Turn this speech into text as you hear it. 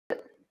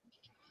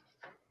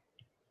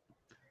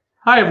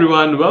Hi,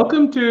 everyone.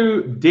 Welcome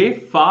to day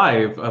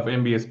 5 of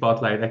MBA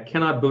Spotlight. I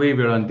cannot believe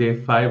we're on day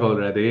 5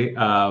 already.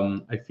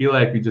 I feel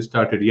like we just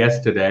started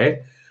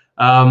yesterday.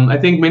 I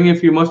think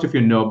most of you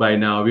know by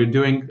now, we're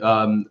doing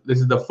this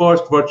is the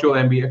first virtual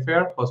MBA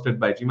fair hosted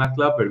by GMAT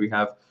Club, where we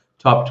have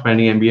top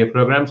 20 MBA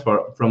programs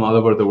from all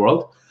over the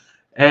world.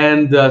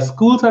 And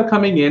schools are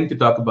coming in to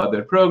talk about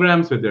their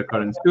programs with their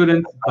current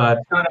students. But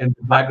in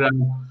the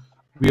background,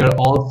 we are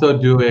also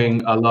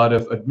doing a lot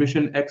of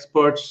admission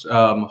experts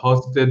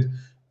hosted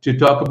to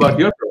talk about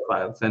your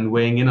profiles and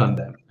weighing in on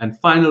them. And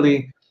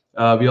finally,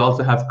 we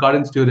also have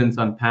current students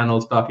on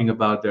panels talking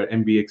about their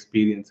MBA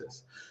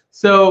experiences.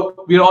 So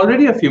we're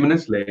already a few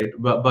minutes late,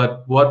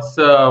 but what's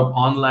an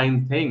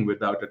online thing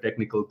without a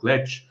technical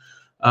glitch?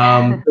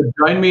 So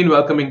join me in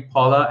welcoming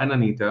Paula and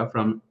Anita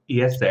from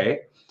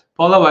IESE.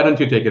 Paula, why don't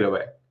you take it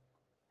away?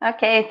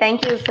 Okay,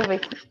 thank you, Sylvie.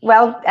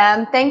 Well,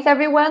 thanks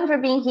everyone for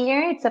being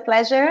here. It's a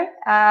pleasure.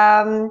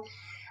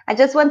 I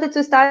just wanted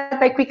to start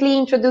by quickly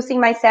introducing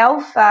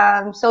myself.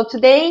 So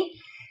today,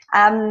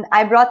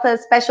 I brought a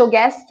special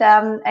guest,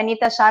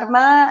 Anita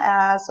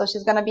Sharma. So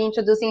she's going to be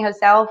introducing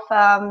herself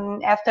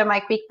after my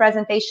quick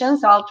presentation.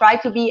 So I'll try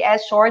to be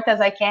as short as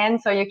I can,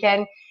 so you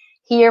can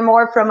hear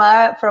more from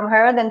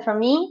her than from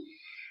me.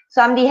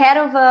 So I'm the head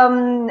of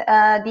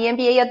the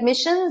MBA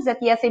admissions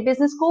at the IESE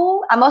Business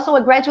School. I'm also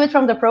a graduate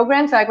from the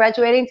program, so I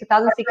graduated in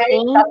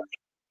 2016.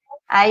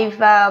 I've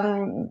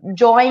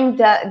joined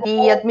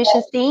the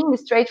admissions team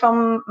straight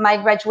from my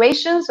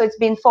graduation, so it's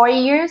been 4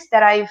 years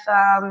that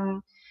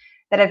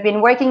I've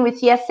been working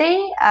with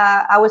IESE.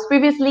 I was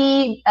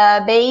previously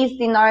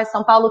based in our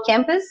Sao Paulo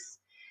campus,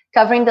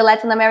 covering the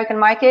Latin American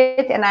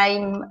market, and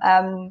I'm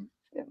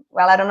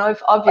well, I don't know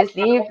if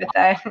obviously,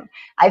 but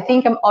I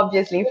think I'm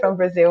obviously from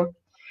Brazil.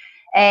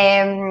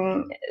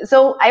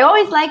 So I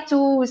always like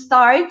to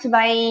start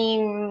by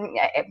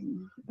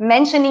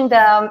mentioning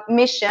the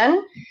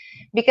mission,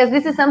 because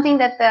this is something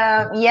that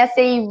the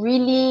IESE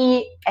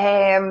really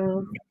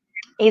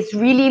is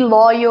really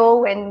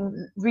loyal and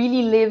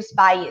really lives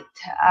by it.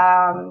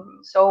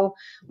 So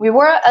we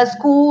were a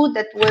school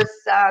that was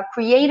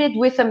created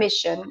with a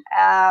mission,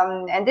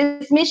 and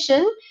this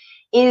mission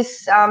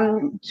is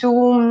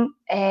to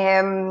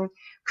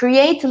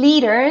create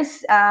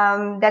leaders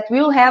that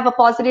will have a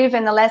positive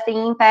and a lasting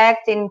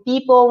impact in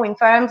people, in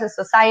firms, and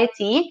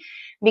society,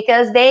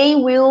 because they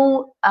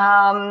will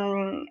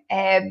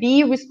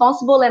be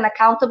responsible and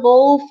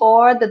accountable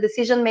for the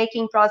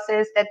decision-making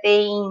process that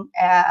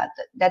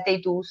they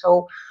do.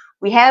 So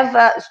we have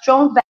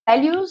strong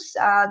values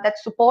that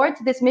support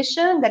this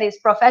mission, that is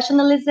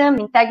professionalism,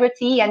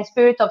 integrity, and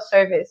spirit of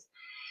service.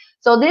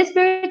 So this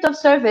spirit of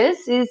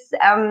service is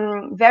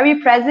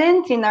very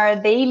present in our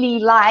daily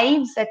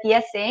lives at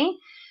IESE,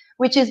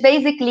 which is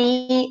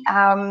basically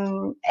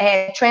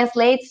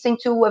translates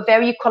into a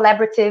very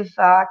collaborative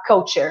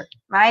culture,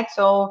 right?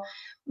 So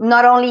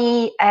not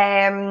only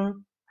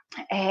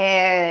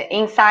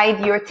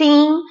inside your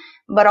team,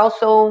 but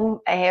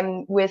also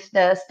with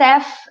the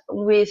staff,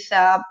 with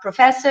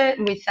professors,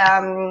 with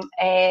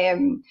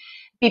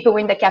people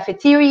in the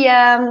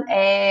cafeteria,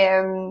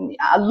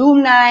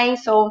 alumni.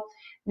 So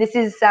this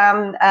is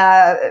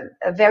a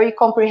very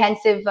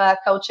comprehensive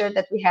culture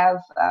that we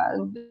have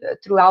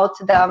throughout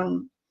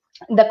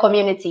the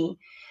community.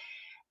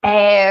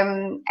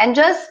 And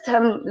just,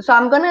 so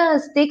I'm gonna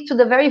stick to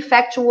the very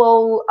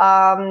factual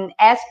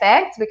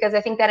aspects, because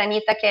I think that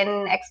Anita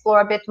can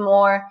explore a bit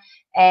more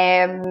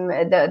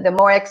the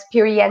more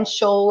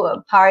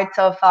experiential part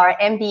of our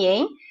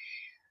MBA.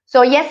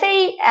 So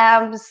IESE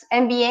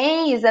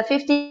MBA is a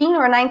 15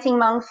 or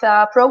 19-month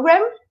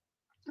program.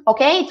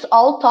 Okay, it's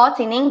all taught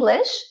in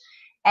English,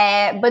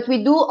 but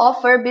we do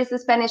offer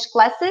business Spanish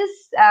classes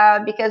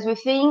because we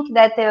think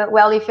that,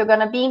 well, if you're going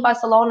to be in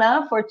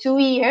Barcelona for 2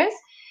 years,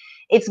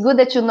 it's good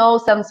that you know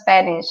some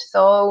Spanish.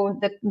 So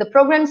the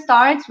program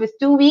starts with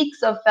 2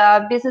 weeks of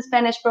business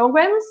Spanish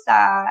programs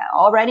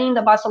already in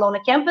the Barcelona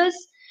campus.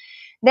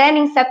 Then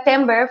in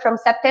September, from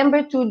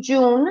September to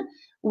June,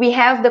 we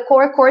have the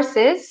core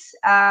courses,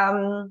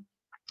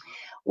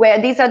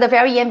 where these are the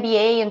very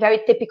MBA and very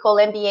typical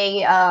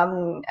MBA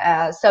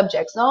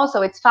subjects, no?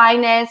 So it's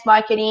finance,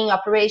 marketing,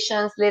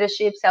 operations,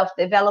 leadership,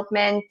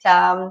 self-development,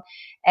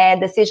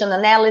 decision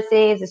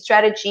analysis,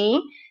 strategy.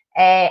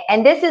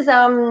 And this is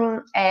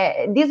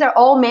these are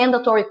all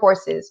mandatory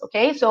courses,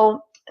 okay?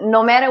 So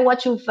no matter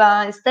what you've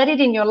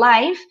studied in your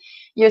life,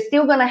 you're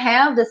still gonna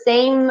have the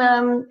same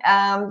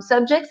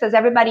subjects as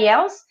everybody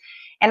else.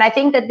 And I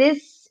think that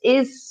this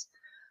is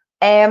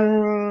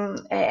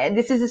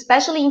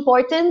especially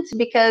important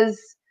because,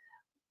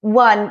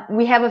 one,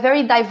 we have a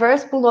very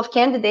diverse pool of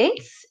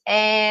candidates,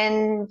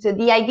 and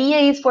the idea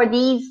is for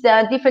these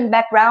different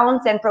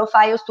backgrounds and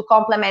profiles to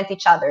complement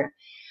each other.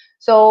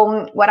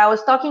 So what I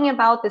was talking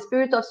about, the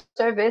spirit of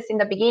service in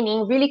the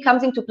beginning, really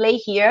comes into play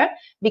here,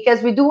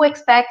 because we do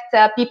expect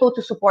people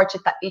to support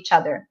each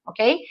other,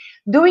 okay?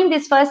 During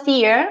this first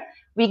year,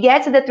 we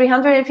get the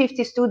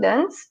 350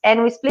 students,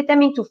 and we split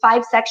them into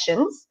 5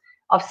 sections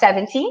of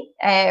 70.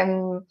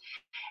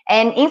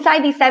 And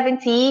inside these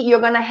 70, you're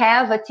going to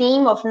have a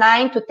team of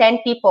 9 to 10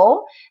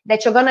 people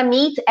that you're going to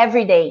meet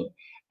every day.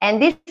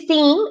 And this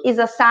team is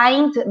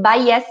assigned by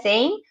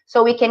IESE,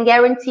 so we can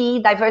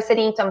guarantee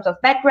diversity in terms of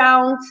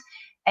backgrounds,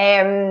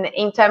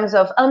 in terms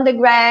of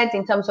undergrad,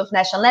 in terms of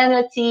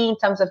nationality, in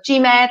terms of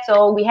GMAT.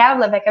 So we have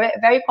like a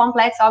very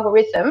complex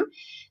algorithm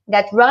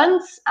that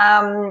runs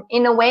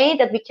in a way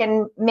that we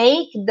can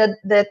make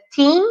the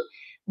team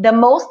the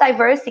most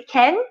diverse it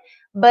can,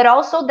 but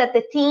also that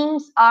the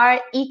teams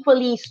are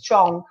equally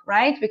strong,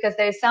 right? Because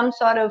there's some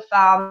sort of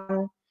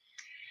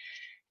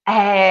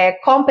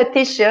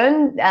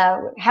competition,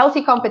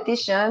 healthy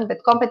competition,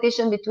 but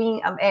competition between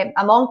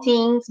among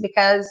teams,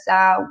 because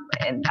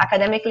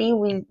academically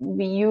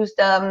we use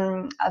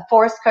a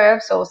force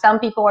curve. So some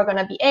people are going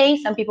to be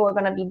A's, some people are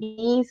going to be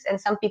B's,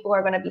 and some people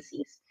are going to be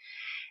C's.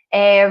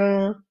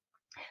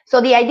 So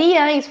the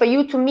idea is for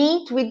you to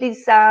meet with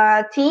this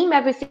team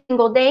every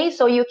single day,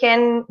 so you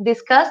can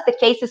discuss the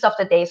cases of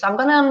the day. So I'm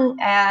gonna,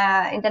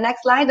 in the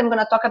next slide, I'm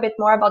gonna talk a bit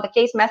more about the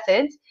case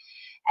method.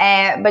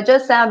 But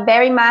just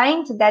bear in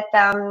mind that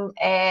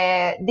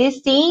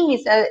this team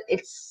is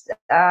it's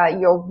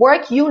your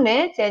work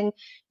unit, and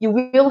you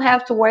will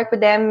have to work with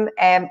them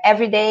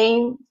every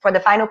day for the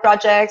final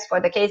projects, for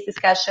the case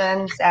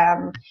discussions,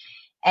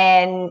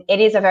 and it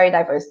is a very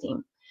diverse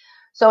team.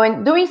 So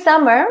during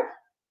summer,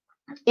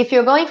 if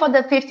you're going for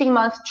the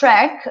 15-month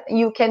track,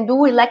 you can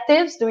do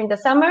electives during the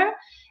summer,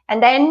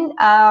 and then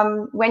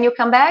when you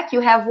come back, you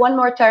have one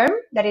more term,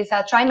 that is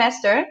a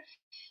trimester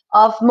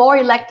of more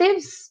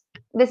electives.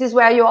 This is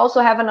where you also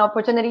have an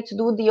opportunity to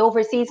do the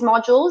overseas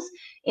modules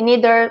in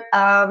either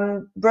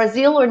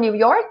Brazil or New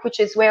York,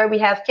 which is where we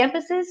have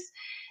campuses.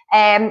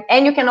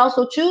 And you can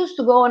also choose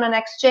to go on an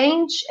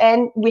exchange,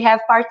 and we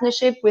have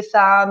partnership with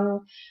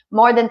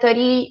more than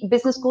 30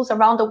 business schools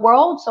around the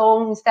world.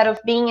 So instead of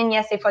being in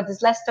IESE for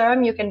this last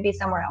term, you can be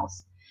somewhere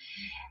else.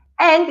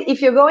 And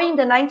if you're going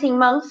the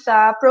 19-month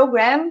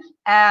program,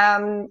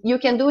 you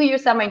can do your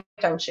summer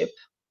internship.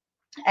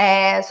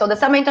 So the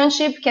summer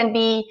internship can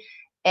be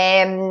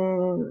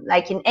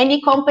like in any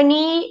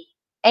company,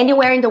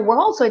 anywhere in the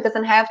world. So it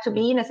doesn't have to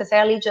be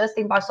necessarily just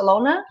in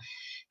Barcelona.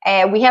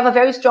 We have a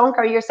very strong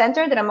career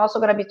center that I'm also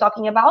going to be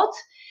talking about.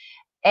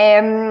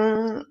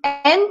 And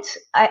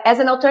as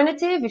an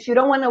alternative, if you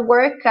don't want to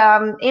work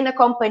in a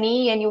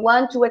company and you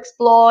want to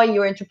explore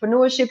your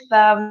entrepreneurship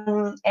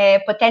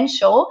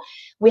potential,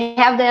 we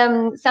have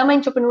the summer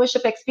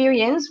entrepreneurship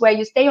experience, where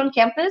you stay on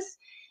campus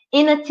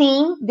in a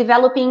team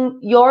developing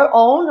your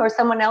own or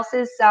someone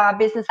else's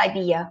business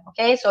idea.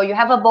 Okay, so you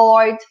have a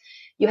board,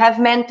 you have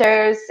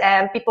mentors,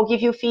 and people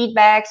give you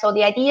feedback. So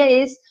the idea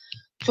is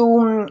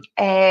to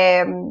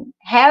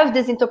have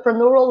this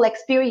entrepreneurial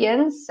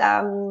experience,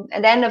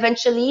 and then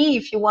eventually,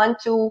 if you want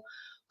to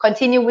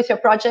continue with your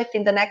project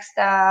in the next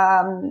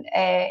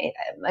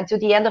until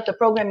the end of the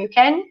program, you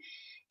can.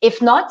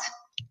 If not,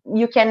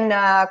 you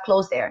can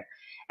close there.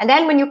 And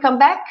then when you come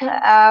back,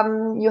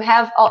 you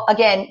have,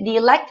 again, the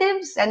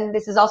electives, and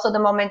this is also the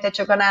moment that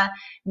you're gonna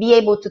be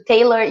able to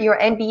tailor your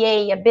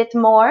MBA a bit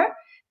more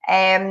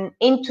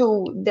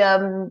into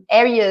the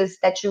areas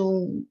that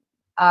you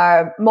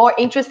are more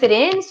interested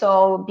in.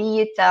 So be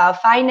it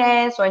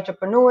finance or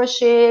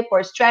entrepreneurship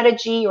or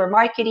strategy or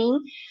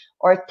marketing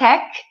or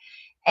tech.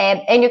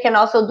 And you can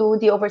also do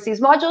the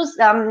overseas modules.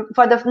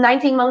 For the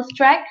 19-month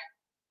track,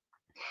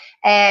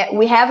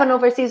 we have an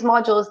overseas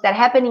modules that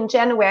happen in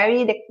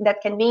January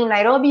that can be in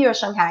Nairobi or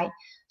Shanghai.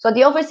 So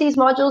the overseas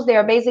modules, they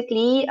are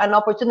basically an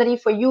opportunity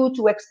for you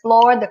to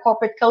explore the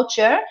corporate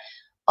culture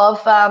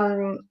of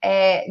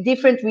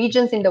different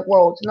regions in the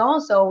world. No?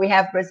 So we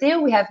have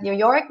Brazil, we have New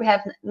York, we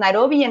have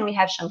Nairobi, and we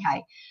have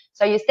Shanghai.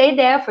 So you stay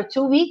there for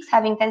 2 weeks,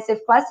 have intensive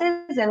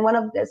classes, and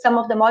some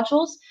of the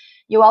modules,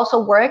 you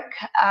also work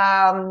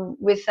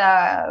with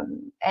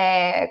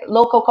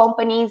local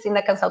companies in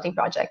a consulting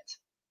project.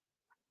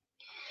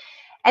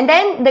 And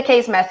then the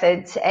case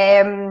method.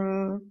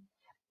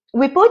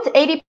 We put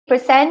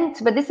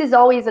 80%, but this is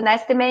always an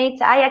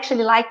estimate. I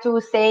actually like to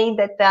say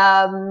that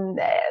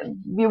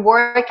we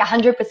work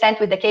 100%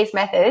 with the case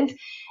method.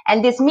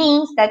 And this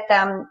means that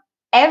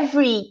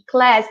every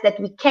class that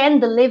we can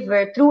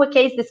deliver through a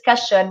case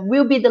discussion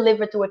will be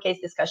delivered through a case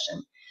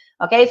discussion.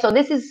 Okay, so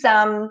this is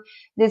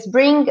this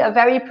brings a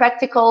very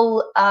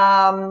practical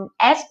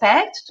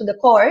aspect to the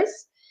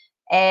course.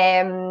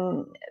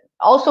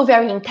 Also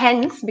very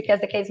intense, because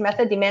the case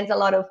method demands a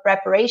lot of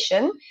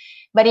preparation.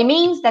 But it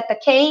means that the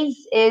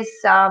case is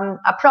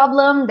a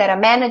problem that a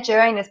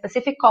manager in a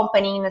specific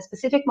company in a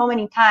specific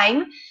moment in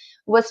time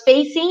was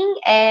facing,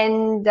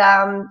 and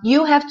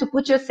you have to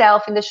put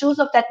yourself in the shoes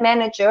of that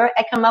manager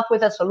and come up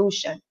with a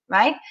solution,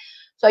 right?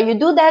 So you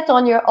do that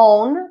on your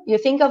own. You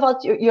think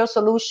about your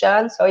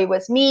solution. So it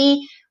was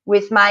me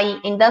with my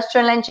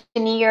industrial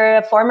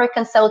engineer, former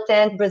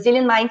consultant,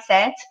 Brazilian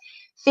mindset,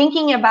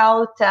 thinking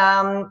about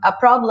a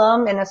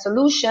problem and a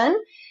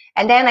solution.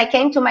 And then I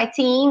came to my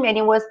team, and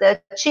it was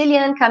the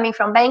Chilean coming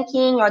from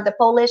banking, or the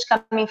Polish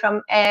coming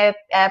from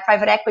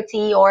private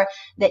equity, or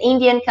the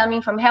Indian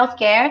coming from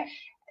healthcare,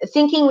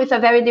 thinking with a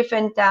very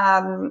different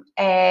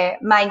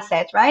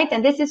mindset, right?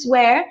 And this is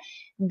where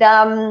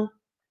the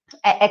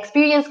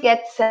experience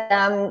gets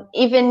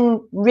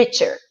even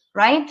richer,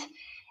 right?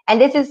 And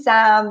this is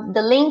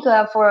the link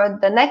for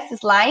the next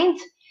slide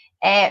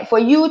for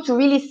you to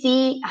really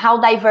see how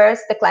diverse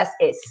the class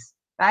is,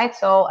 right?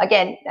 So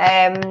again,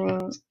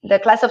 the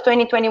class of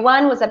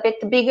 2021 was a bit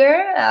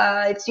bigger.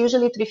 It's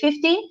usually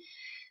 350,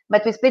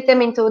 but we split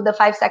them into the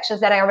 5 sections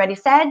that I already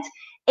said.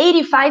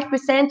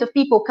 85% of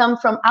people come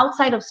from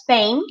outside of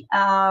Spain,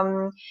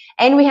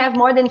 and we have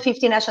more than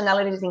 50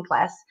 nationalities in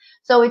class.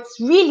 So it's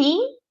really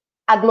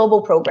a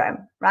global program,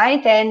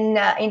 right? And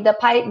in the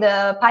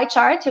pie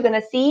chart, you're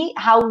going to see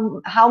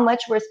how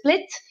much we're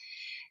split.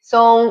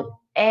 So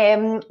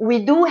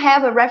we do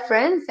have a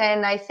reference,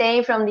 and I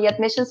say from the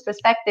admissions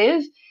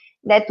perspective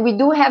that we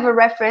do have a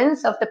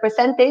reference of the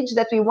percentage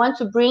that we want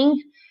to bring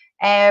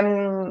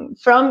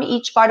from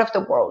each part of the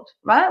world,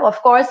 right? Of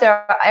course, there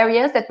are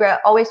areas that we're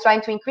always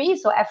trying to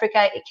increase. So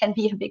Africa, it can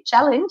be a big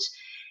challenge.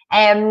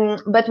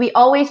 But we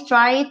always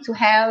try to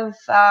have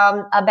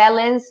a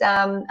balance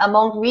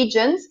among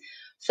regions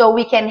so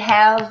we can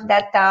have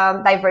that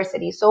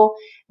diversity. So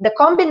the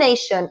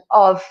combination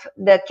of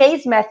the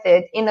case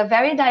method in a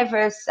very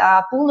diverse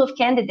pool of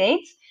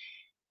candidates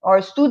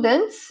or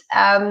students,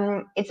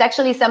 it's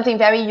actually something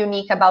very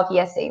unique about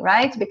IESE,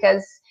 right?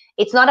 Because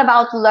it's not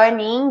about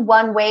learning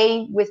one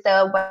way with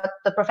what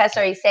the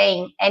professor is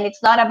saying, and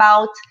it's not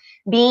about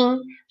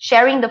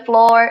sharing the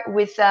floor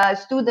with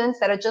students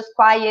that are just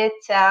quiet,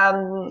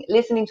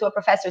 listening to a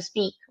professor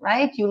speak,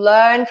 right? You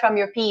learn from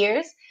your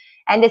peers,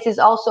 and this is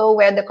also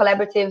where the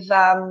collaborative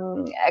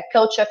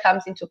culture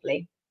comes into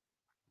play.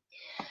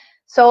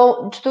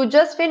 So to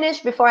just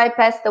finish, before I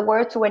pass the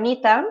word to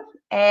Anita,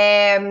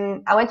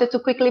 I wanted to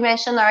quickly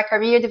mention our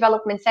Career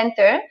Development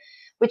Center,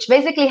 which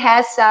basically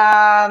has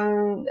a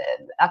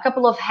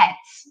couple of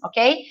hats,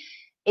 okay?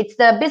 It's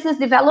the business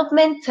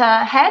development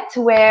hat,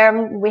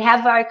 where we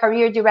have our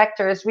career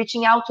directors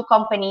reaching out to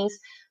companies.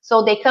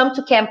 So they come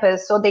to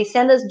campus, so they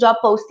send us job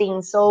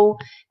postings. So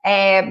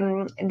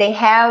they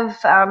have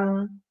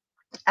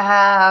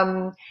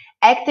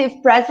active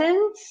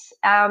presence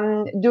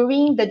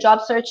during the job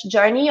search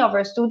journey of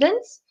our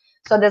students.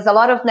 So there's a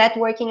lot of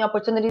networking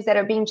opportunities that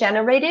are being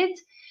generated.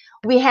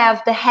 We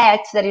have the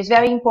hat that is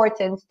very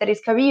important, that is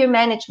career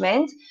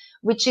management,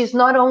 which is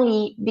not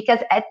only because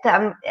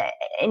by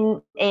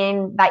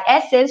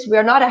essence, we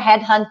are not a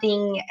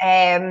headhunting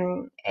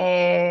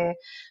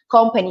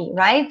company,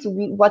 right?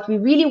 What we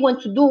really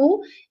want to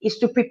do is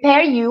to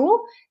prepare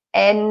you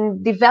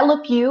and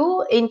develop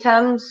you in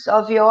terms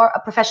of your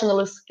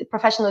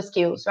professional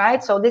skills,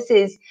 right? So this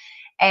is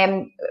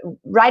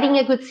writing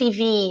a good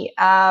CV,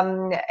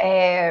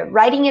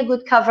 writing a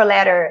good cover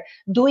letter,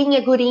 doing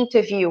a good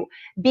interview,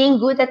 being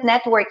good at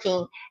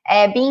networking,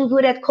 being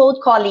good at cold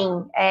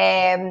calling,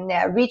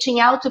 reaching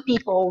out to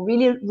people,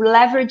 really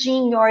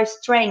leveraging your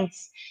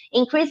strengths,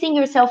 increasing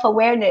your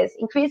self-awareness,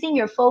 increasing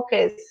your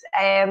focus.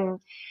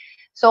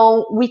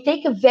 So we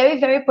take a very,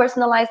 very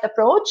personalized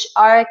approach.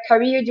 Our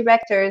career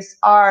directors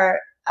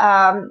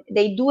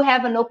they do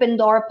have an open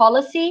door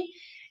policy.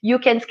 You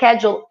can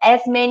schedule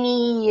as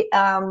many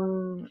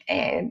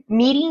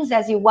meetings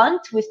as you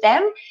want with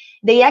them.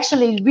 They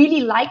actually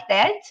really like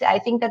that. I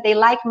think that they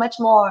like much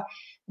more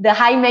the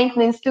high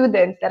maintenance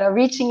students that are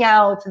reaching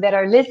out, that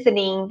are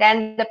listening,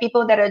 than the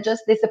people that are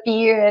just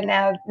disappear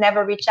and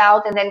never reach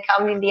out and then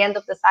come in the end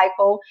of the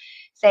cycle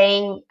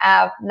saying,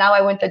 now I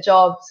want a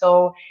job.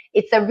 So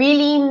it's a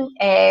really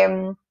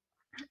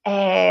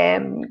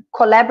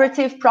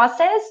collaborative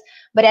process,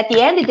 but at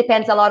the end, it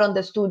depends a lot on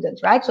the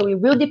student, right? So it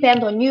will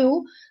depend on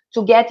you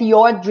to get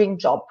your dream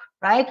job,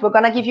 right? We're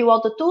going to give you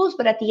all the tools,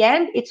 but at the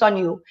end, it's on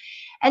you.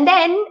 And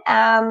then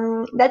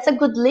that's a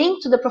good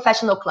link to the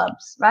professional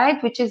clubs,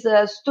 right? Which is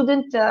a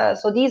student,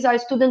 so these are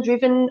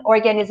student-driven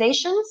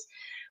organizations.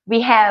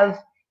 We have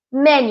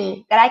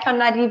many that I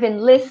cannot even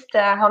list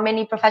how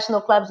many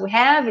professional clubs we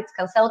have. It's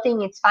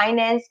consulting, it's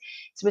finance,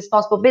 it's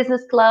responsible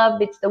business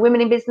club, it's the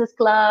women in business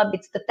club,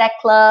 it's the tech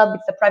club,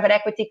 it's the private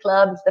equity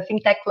club, it's the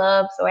fintech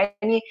club. So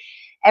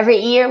every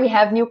year we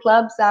have new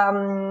clubs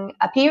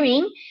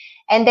appearing,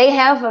 and they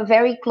have a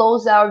very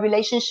close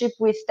relationship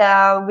with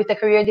the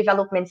Career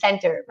Development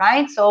Center,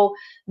 right? So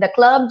the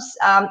clubs,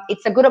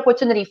 it's a good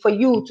opportunity for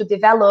you to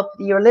develop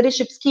your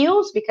leadership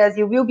skills, because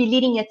you will be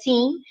leading a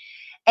team,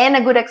 and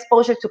a good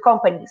exposure to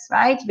companies,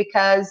 right?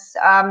 Because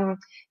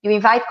you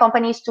invite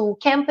companies to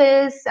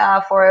campus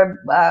for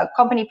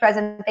company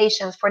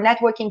presentations, for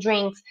networking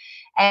drinks,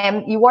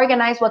 and you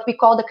organize what we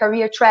call the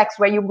career tracks,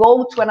 where you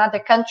go to another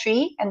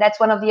country. And that's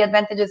one of the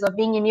advantages of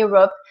being in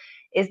Europe,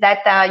 is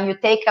that you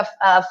take a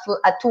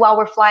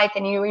 2-hour flight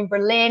and you're in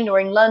Berlin or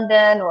in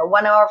London, or a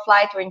 1-hour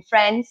flight or in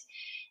France.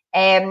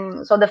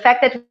 So the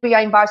fact that we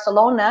are in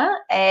Barcelona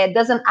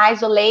doesn't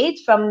isolate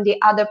from the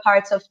other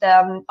parts of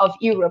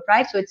Europe,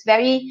 right? So it's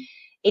very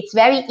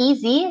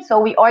easy.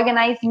 So we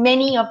organize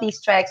many of these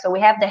tracks. So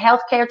we have the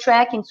healthcare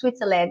track in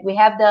Switzerland. We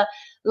have the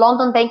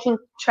London banking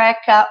track,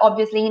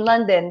 obviously in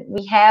London.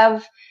 We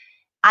have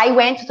I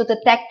went to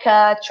the tech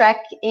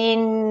track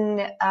in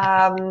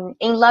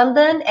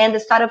London and the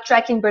startup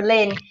track in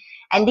Berlin.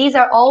 And these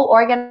are all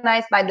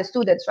organized by the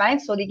students,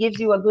 right? So it gives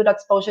you a good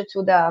exposure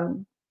to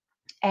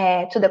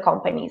the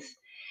companies.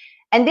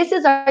 And this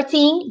is our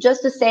team,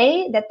 just to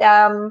say that,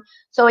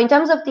 so in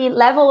terms of the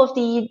level of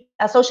the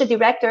associate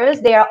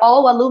directors, they are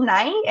all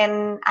alumni.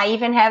 And I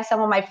even have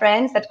some of my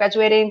friends that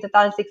graduated in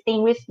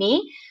 2016 with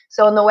me.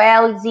 So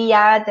Noel,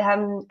 Ziad,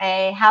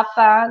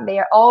 Hafa, they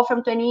are all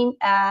from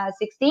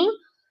 2016.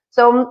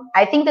 So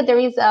I think that there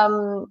is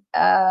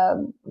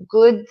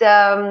good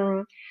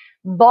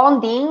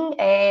bonding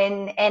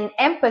and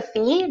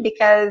empathy,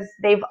 because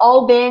they've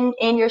all been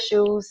in your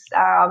shoes,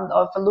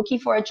 of looking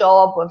for a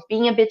job, of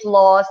being a bit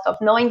lost, of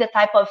knowing the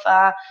type of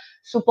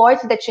support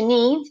that you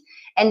need.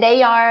 And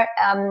they are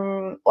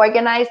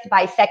organized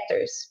by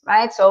sectors,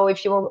 right? So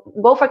if you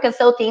go for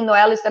consulting,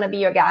 Noel is going to be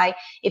your guy.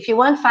 If you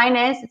want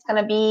finance, it's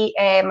going to be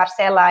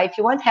Marcela. If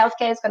you want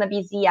healthcare, it's going to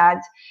be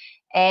Ziad.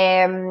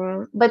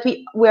 But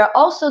we're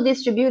also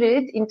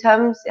distributed in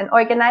terms and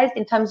organized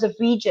in terms of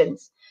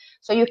regions.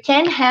 So you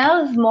can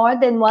have more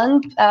than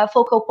one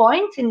focal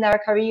point in our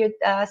career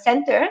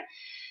center.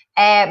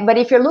 But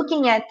if you're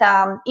looking at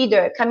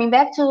either coming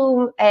back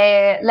to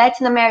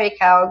Latin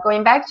America or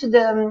going back to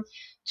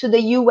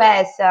the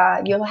US,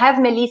 you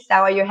have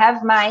Melissa or you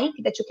have Mike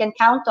that you can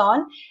count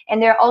on,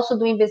 and they're also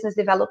doing business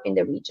development in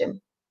the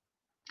region.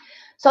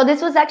 So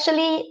this was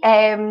actually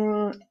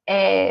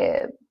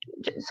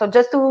so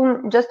just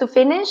to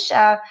finish.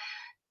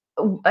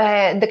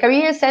 The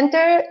Career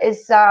Center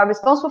is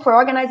responsible for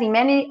organizing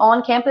many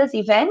on-campus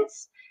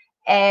events.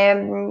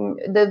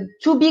 The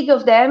two big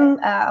of them,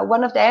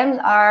 one of them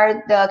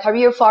are the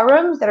career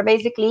forums that are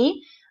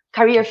basically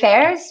career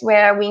fairs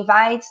where we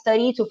invite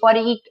 30 to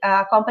 40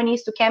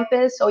 companies to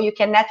campus so you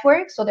can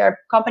network. So there are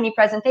company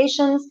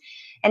presentations.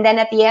 And then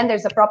at the end,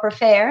 there's a proper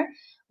fair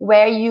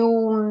where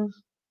you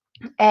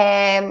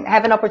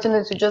have an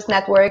opportunity to just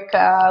network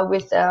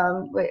with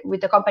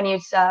the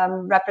company's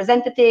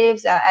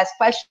representatives, ask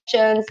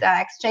questions,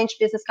 exchange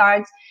business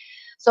cards.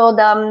 So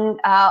the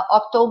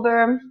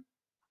October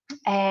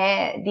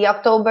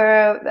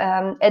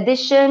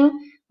edition,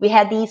 we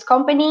had these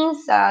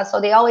companies. So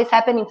they always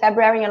happen in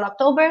February and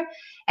October.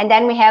 And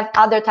then we have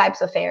other types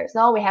of fairs.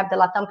 No, we have the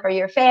Latam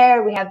Career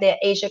Fair, we have the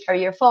Asia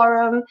Career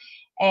Forum,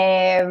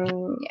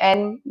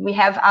 and we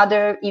have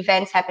other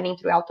events happening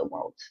throughout the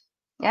world.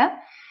 Yeah.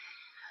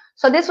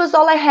 So this was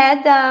all I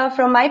had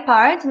from my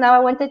part. Now I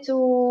wanted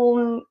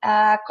to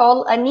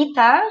call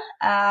Anita.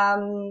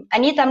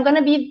 Anita, I'm going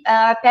to be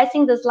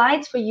passing the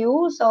slides for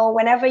you. So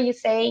whenever you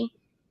say,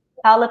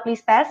 Paula,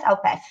 please pass, I'll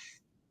pass.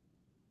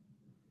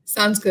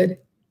 Sounds good.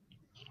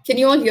 Can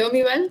you all hear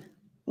me well?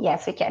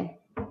 Yes, we can.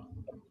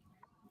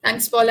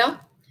 Thanks,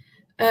 Paula.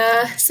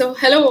 So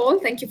hello all.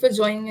 Thank you for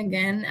joining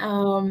again.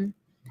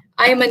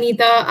 I am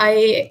Anita.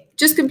 I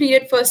just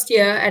completed first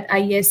year at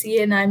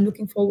IESE, and I'm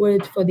looking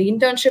forward for the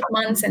internship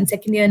months and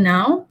second year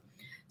now.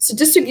 So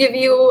just to give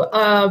you,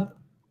 a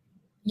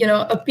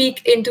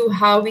peek into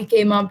how we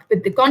came up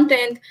with the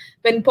content,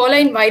 when Paula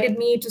invited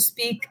me to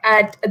speak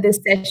at this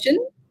session,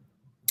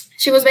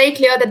 she was very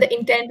clear that the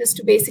intent is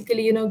to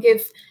basically,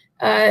 give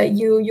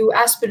you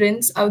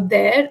aspirants out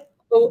there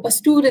a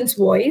student's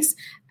voice,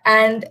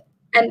 and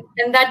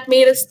that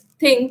made us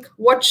think,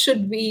 what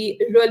should we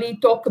really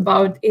talk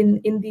about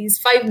in these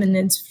 5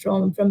 minutes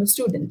from a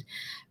student?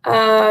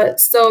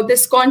 So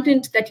this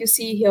content that you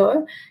see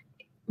here,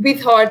 we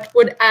thought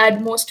would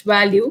add most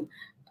value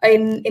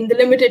in the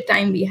limited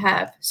time we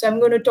have. So I'm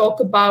going to talk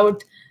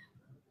about,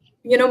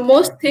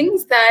 most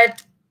things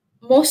that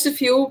most of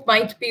you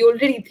might be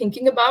already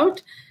thinking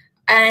about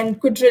and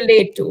could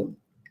relate to.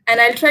 And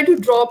I'll try to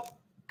drop,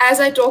 as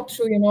I talk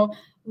through,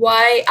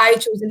 why I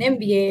chose an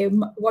MBA,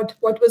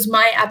 what was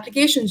my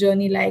application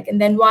journey like,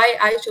 and then why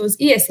I chose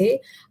ESE.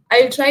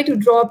 I'll try to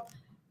drop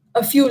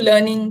a few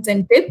learnings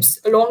and tips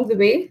along the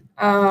way,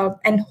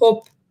 and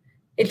hope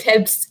it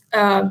helps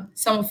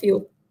some of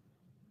you.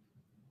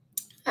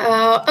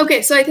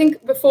 Okay, so I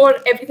think before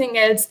everything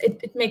else,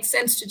 it makes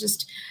sense to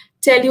just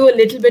tell you a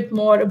little bit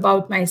more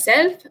about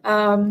myself.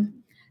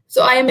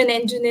 So I am an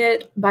engineer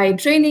by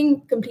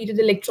training, completed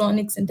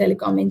electronics and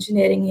telecom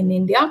engineering in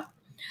India.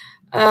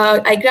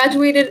 I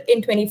graduated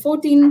in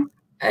 2014,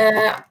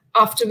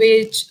 after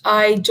which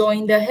I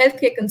joined a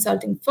healthcare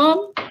consulting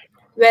firm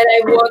where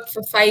I worked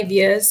for 5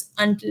 years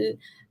until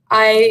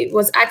I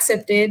was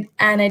accepted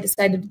and I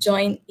decided to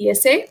join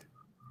ESE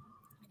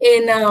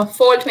in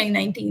fall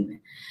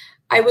 2019.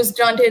 I was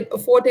granted a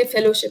 4-day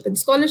fellowship and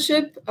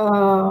scholarship,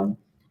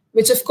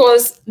 which of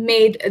course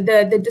made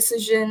the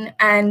decision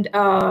and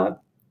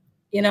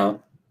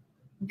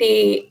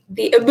the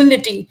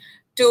ability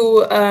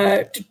to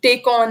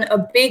take on a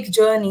big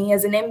journey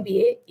as an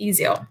MBA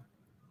easier.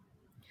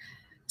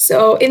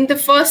 So in the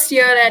first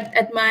year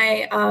at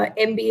my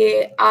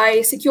MBA,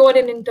 I secured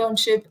an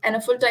internship and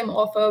a full-time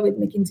offer with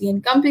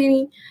McKinsey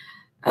Company.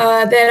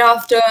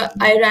 Thereafter,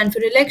 I ran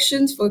for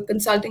elections for a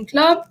consulting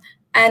club,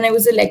 and I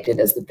was elected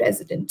as the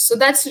president. So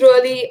that's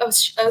really a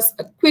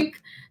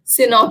quick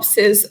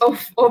synopsis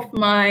of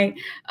my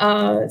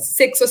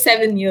 6 or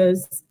 7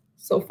 years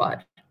so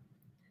far.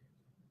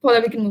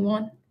 Paula, we can move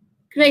on.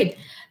 Great.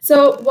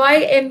 So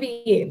why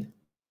MBA?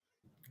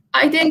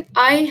 I think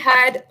I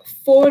had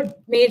 4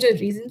 major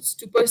reasons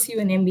to pursue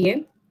an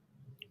MBA.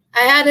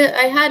 I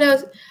had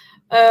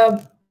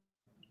a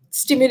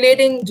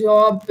stimulating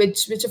job,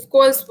 which of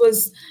course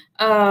was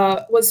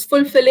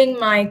fulfilling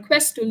my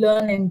quest to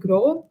learn and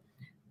grow.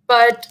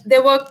 But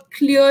there were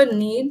clear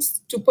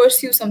needs to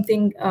pursue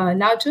something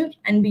larger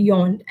and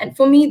beyond. And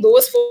for me,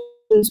 those 4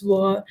 reasons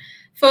were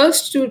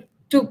first to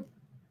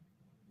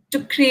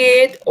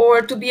create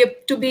or to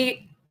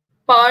be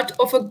part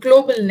of a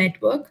global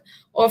network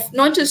of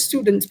not just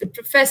students but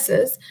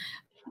professors,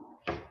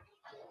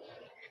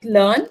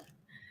 learn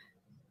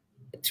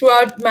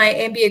throughout my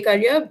MBA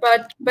career,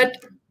 but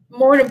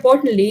more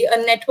importantly,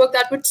 a network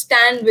that would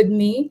stand with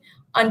me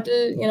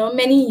until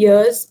many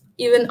years,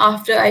 even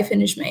after I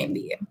finish my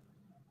MBA.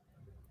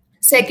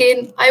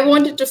 Second, I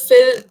wanted to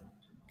fill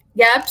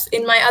gaps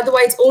in my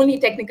otherwise only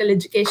technical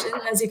education.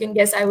 As you can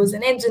guess, I was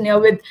an engineer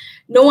with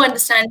no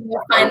understanding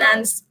of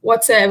finance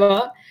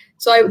whatsoever.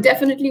 So I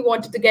definitely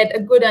wanted to get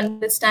a good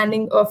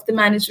understanding of the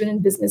management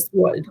and business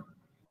world.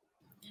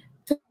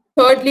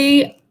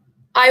 Thirdly,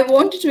 I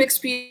wanted to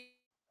experience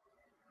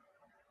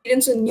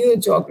a new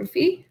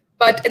geography,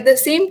 but at the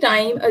same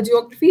time, a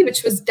geography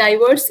which was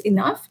diverse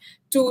enough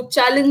to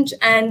challenge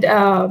and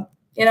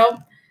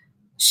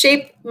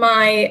shape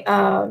my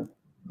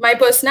my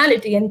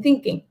personality and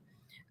thinking.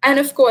 And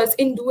of course,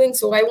 in doing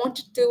so, I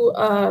wanted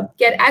to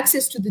get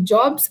access to the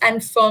jobs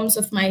and firms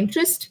of my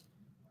interest.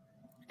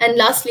 And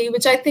lastly,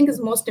 which I think is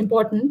most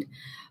important,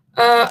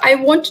 I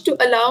wanted to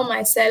allow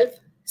myself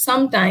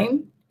some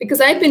time,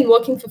 because I'd been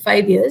working for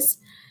 5 years,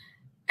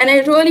 and I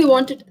really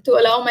wanted to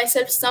allow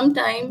myself some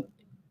time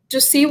to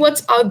see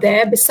what's out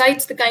there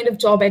besides the kind of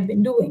job I'd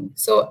been doing.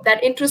 So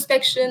that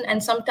introspection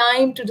and some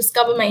time to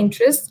discover my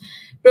interests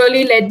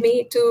really led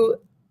me to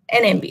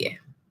an MBA.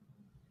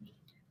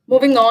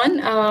 Moving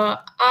on,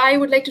 I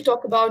would like to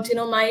talk about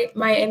my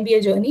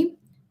MBA journey.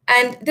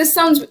 And this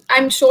sounds,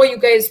 I'm sure you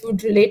guys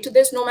would relate to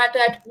this, no matter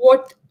at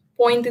what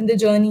point in the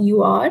journey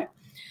you are.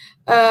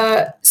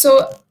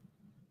 So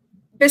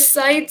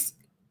besides,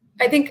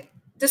 I think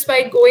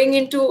despite going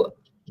into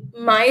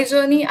my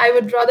journey, I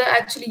would rather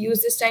actually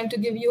use this time to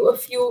give you a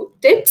few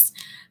tips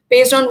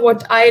based on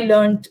what I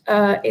learned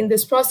in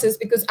this process,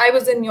 because I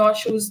was in your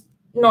shoes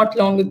not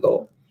long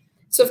ago.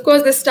 So of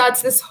course,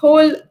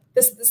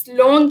 this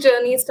long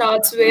journey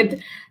starts with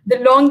the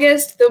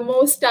longest, the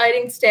most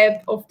tiring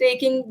step of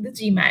taking the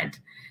GMAT.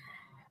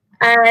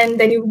 And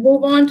then you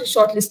move on to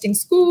shortlisting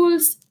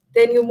schools.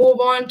 Then you move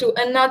on to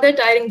another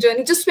tiring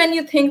journey. Just when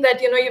you think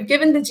that you've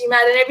given the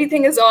GMAT and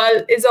everything is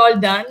all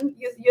done,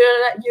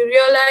 you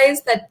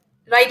realize that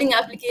writing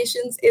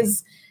applications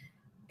is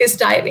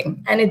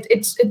tiring, and it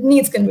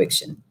needs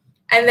conviction.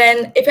 And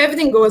then if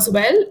everything goes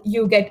well,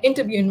 you get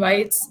interview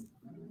invites,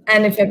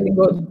 and if everything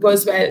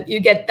goes well, you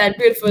get that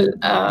beautiful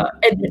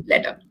admit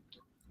letter.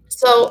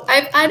 So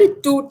I've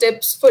added 2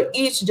 tips for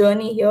each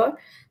journey here,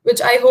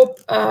 which I hope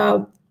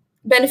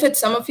benefit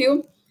some of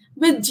you.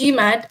 With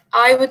GMAT,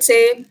 I would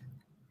say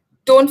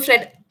don't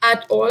fret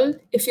at all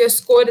if your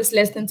score is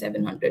less than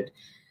 700.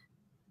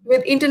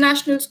 With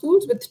international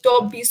schools, with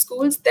top B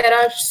schools, there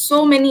are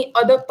so many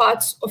other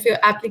parts of your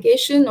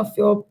application, of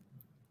your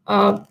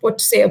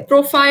a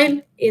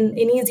profile in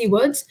easy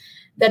words,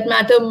 that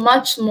matter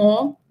much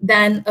more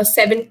than a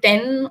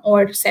 710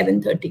 or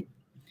 730.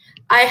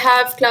 I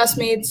have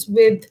classmates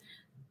with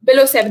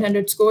below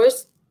 700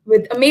 scores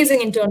with amazing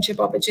internship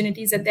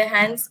opportunities at their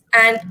hands.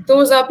 And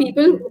those are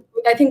people,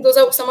 I think those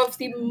are some of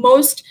the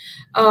most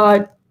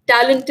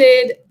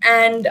talented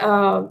and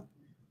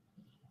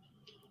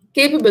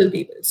capable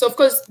people. So of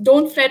course,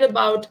 don't fret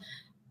about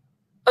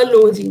a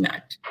low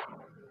GMAT.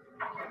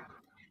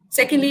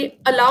 Secondly,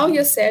 allow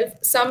yourself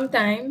some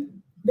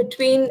time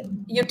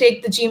between you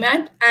take the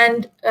GMAT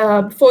and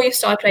before you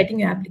start writing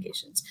your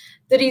applications.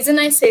 The reason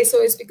I say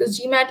so is because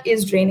GMAT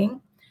is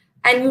draining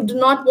and you do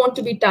not want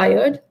to be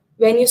tired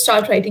when you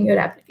start writing your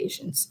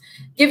applications.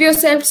 Give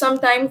yourself some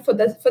time for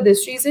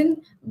this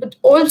reason, but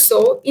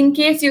also in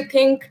case you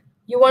think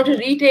you want to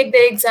retake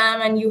the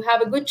exam and you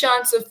have a good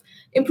chance of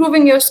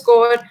improving your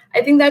score,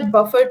 I think that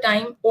buffer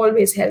time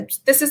always helps.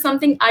 This is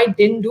something I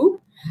didn't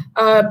do.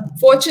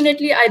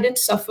 Fortunately, I didn't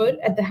suffer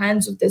at the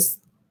hands of this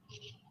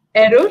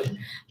error,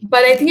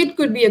 but I think it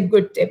could be a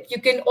good tip. You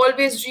can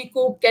always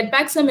recoup, get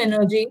back some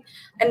energy,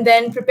 and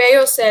then prepare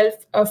yourself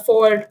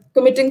for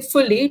committing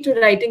fully to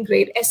writing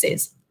great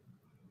essays.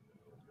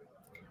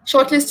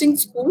 Shortlisting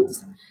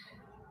schools,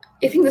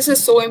 I think this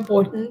is so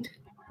important.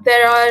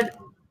 There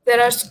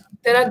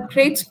are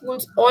great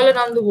schools all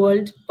around the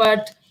world,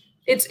 but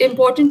it's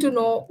important to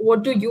know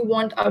what do you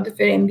want out of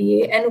your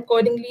MBA and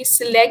accordingly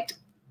select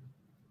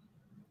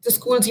the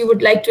schools you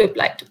would like to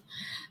apply to.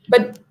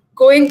 But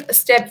going a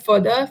step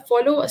further,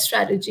 follow a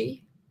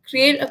strategy,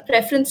 create a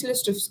preference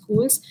list of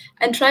schools,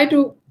 and try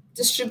to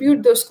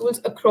distribute those schools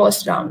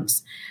across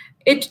rounds.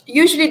 it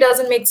usually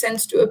doesn't make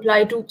sense to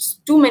apply to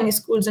too many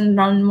schools in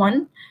round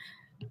one.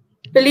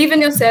 Believe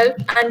in yourself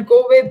and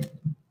go with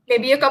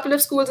maybe a couple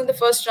of schools in the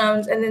first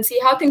rounds and then see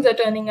how things are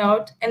turning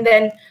out, and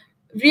then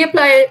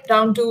reapply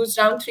round twos,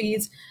 round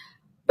threes.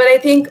 But I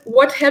think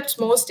what helps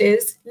most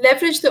is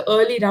leverage the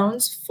early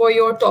rounds for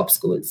your top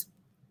schools.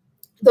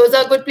 Those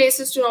are good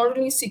places to not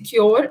only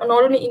secure or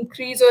not only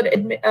increase your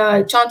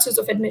chances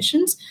of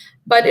admissions,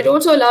 but it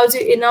also allows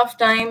you enough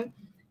time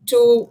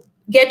to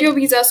get your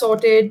visa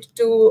sorted,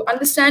 to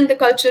understand the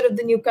culture of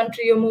the new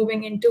country you're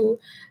moving into.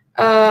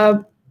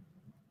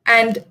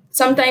 And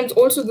sometimes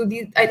also,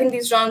 I think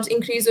these rounds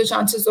increase your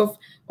chances of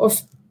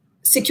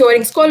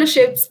securing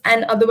scholarships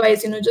and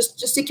otherwise,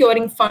 just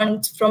securing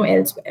funds from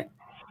elsewhere.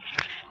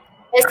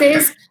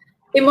 Essays,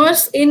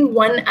 immerse in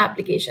one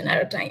application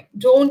at a time.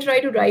 Don't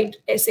try to write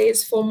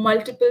essays for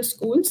multiple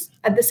schools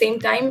at the same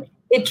time.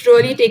 It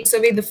really takes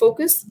away the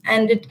focus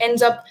and it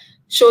ends up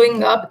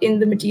showing up in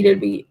the material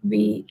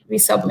we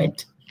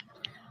submit.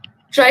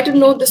 Try to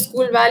know the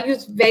school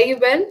values very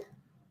well.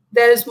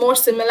 There is more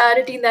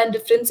similarity than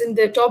difference in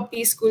the top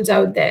B schools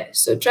out there.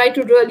 So try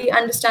to really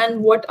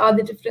understand what are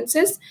the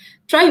differences.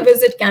 Try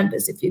visit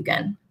campus if you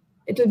can.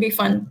 It'll be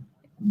fun.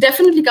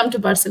 Definitely come to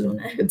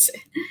Barcelona, I would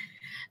say.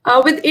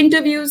 With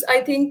interviews,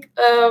 I think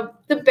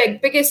the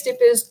biggest tip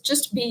is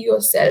just be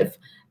yourself.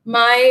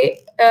 My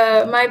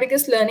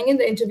biggest learning in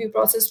the interview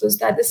process was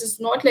that this is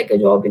not like a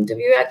job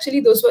interview.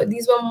 Actually,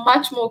 these were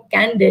much more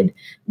candid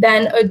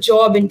than a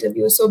job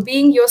interview. So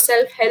being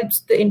yourself helps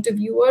the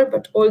interviewer,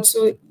 but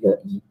also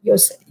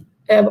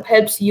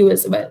helps you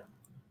as well.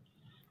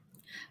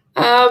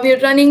 We're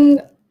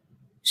running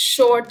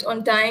short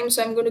on time,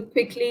 so I'm going to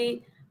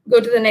quickly go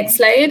to the next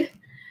slide.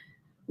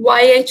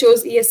 Why I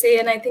chose IESE,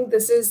 and I think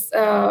this is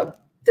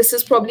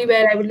probably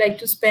where I would like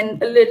to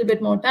spend a little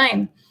bit more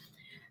time.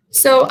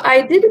 So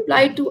I did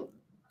apply to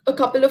a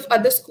couple of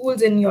other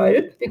schools in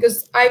Europe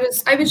because I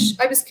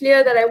was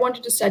clear that I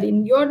wanted to study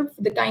in Europe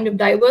for the kind of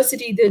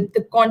diversity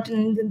the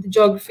continent and the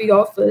geography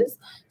offers.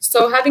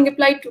 So having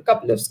applied to a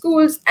couple of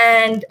schools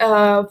and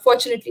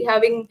fortunately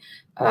having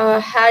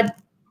had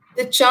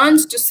the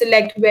chance to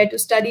select where to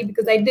study,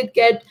 because I did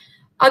get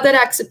other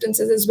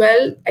acceptances as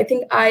well. I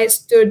think I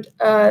stood.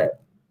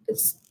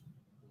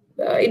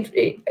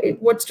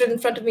 What stood in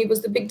front of me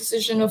was the big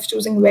decision of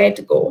choosing where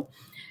to go.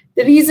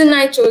 The reason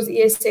I chose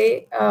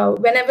IESE,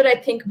 whenever I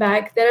think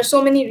back, there are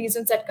so many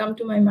reasons that come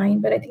to my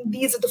mind, but I think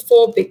these are the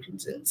 4 big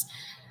reasons.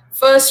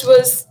 First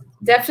was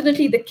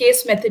definitely the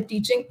case method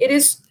teaching. It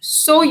is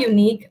so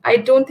unique. I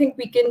don't think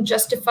we can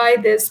justify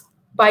this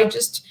by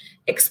just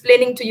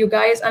explaining to you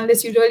guys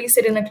unless you really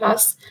sit in a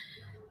class.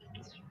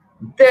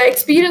 The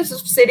experience of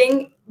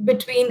sitting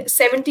between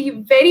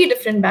 70 very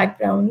different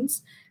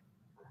backgrounds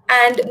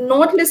and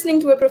not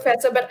listening to a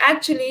professor, but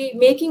actually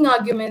making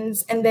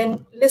arguments and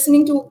then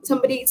listening to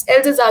somebody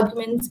else's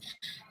arguments,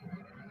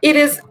 it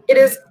is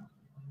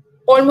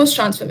almost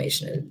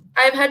transformational.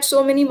 I've had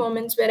so many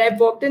moments where I've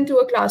walked into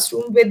a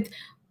classroom with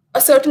a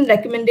certain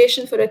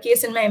recommendation for a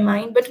case in my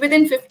mind, but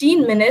within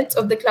 15 minutes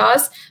of the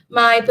class,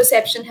 my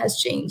perception has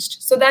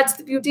changed. So that's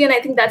the beauty, and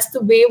I think that's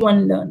the way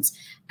one learns.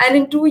 And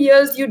in 2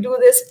 years, you do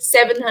this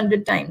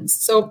 700 times.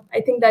 So I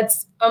think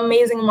that's an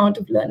amazing amount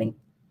of learning.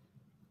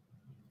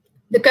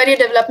 The Career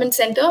Development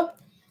Center,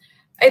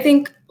 I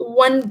think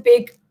one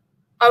big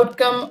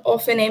outcome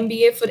of an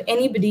MBA for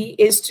anybody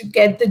is to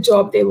get the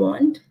job they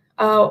want.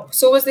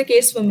 So was the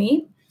case for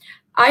me.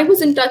 I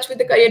was in touch with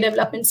the Career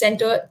Development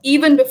Center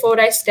even before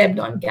I stepped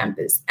on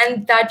campus.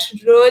 And that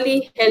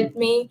really helped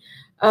me,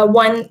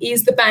 one,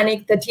 ease the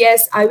panic that,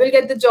 yes, I will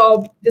get the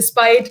job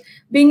despite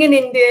being an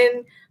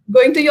Indian,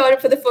 going to Europe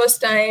for the first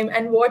time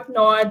and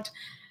whatnot.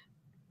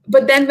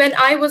 But then when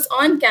I was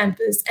on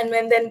campus and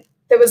when then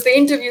there was the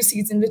interview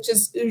season, which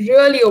is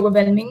really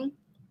overwhelming.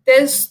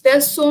 There's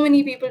so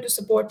many people to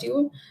support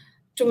you,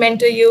 to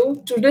mentor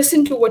you, to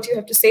listen to what you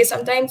have to say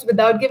sometimes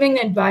without giving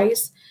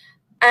advice,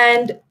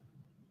 and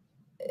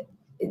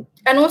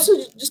also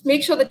just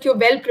make sure that you're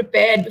well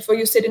prepared before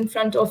you sit in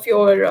front of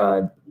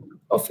your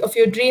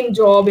dream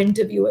job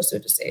interviewer, so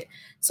to say.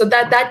 So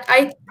that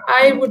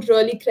I would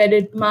really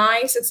credit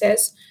my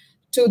success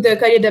to the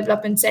Career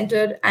Development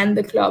Center and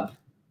the club.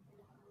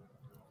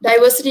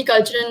 Diversity,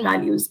 culture, and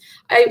values.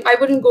 I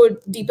wouldn't go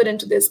deeper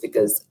into this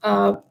because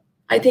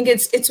I think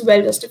it's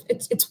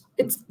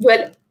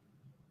well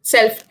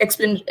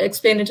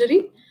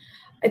self-explanatory.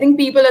 I think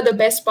people are the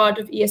best part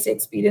of IESE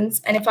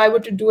experience, and if I were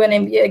to do an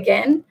MBA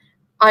again,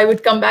 I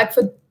would come back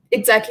for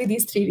exactly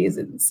these 3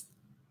 reasons.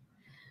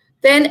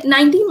 Then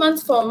 19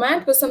 months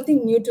format was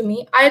something new to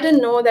me. I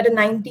didn't know that a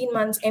 19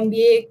 months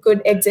MBA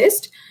could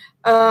exist,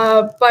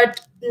 but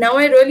now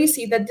I really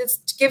see that this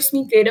gives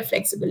me greater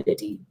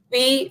flexibility.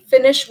 We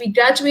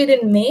graduate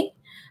in May,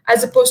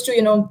 as opposed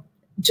to,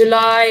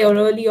 July or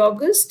early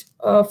August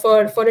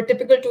for a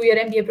typical 2-year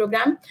MBA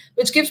program,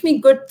 which gives me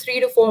good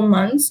 3 to 4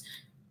 months,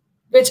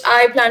 which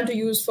I plan to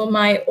use for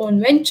my own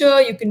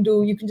venture. You can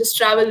just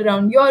travel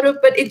around Europe,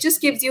 but it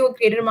just gives you a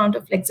greater amount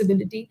of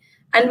flexibility.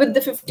 And with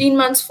the 15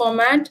 months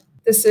format,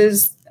 this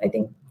is, I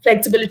think,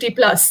 flexibility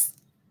plus.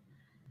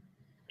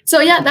 So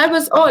yeah, that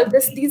was all.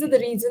 These are the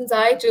reasons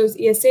I chose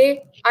ESE.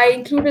 I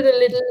included a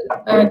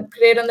little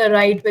grade on the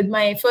right with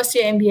my first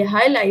year MBA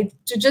highlight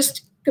to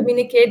just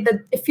communicate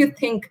that if you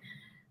think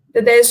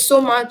that there's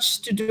so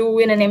much to do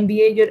in an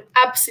MBA, you're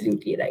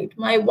absolutely right.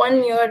 My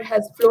 1 year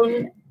has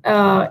flown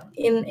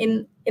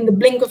in the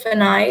blink of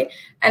an eye,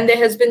 and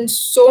there has been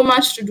so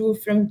much to do,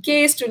 from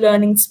case to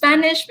learning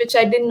Spanish, which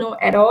I didn't know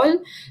at all,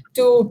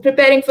 to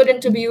preparing for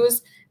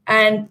interviews,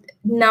 and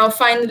now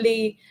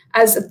finally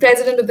as a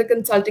president of the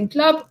consulting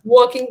club,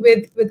 working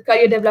with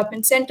Career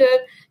Development Center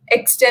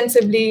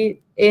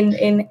extensively in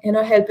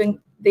helping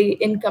the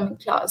incoming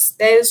class.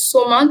 There is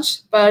so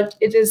much, but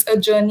it is a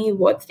journey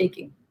worth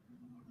taking.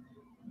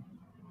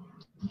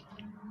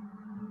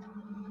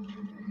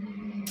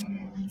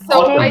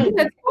 So awesome. I think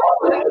that's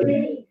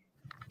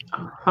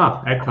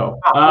Echo.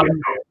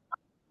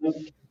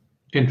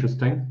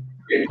 Interesting.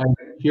 I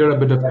hear a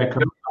bit of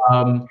echo.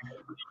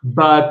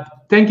 But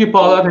thank you,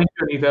 Paula. Thank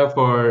you, Anita,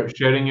 for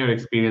sharing your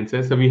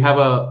experiences. So we have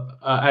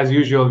as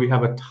usual, we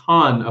have a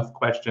ton of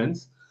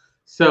questions.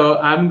 So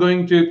I'm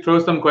going to throw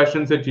some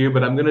questions at you,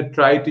 but I'm going to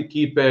try to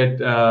keep it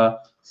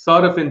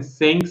sort of in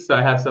sync. So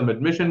I have some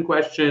admission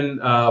question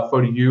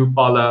for you,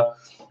 Paula.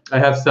 I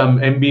have some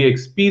MBA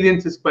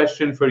experiences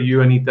question for you,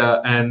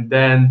 Anita. And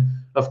then,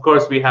 of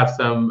course, we have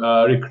some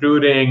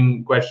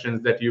recruiting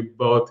questions that you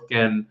both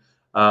can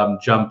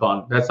jump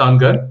on. That sound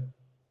good?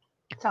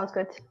 Sounds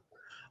good.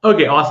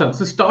 Okay, awesome.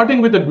 So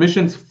starting with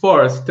admissions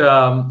first,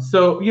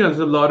 so there's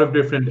a lot of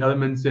different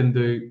elements in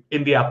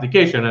the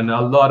application, and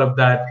a lot of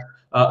that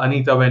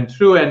Anita went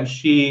through, and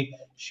she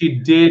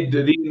did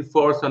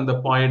reinforce on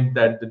the point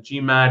that the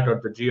GMAT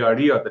or the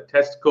GRE or the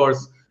test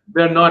scores,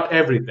 they're not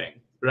everything,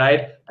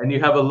 right? And you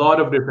have a lot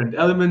of different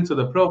elements of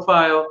the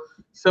profile.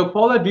 So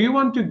Paula, do you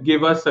want to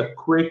give us a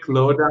quick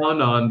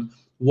lowdown on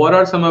what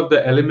are some of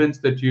the elements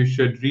that you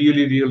should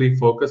really, really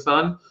focus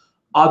on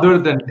other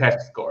than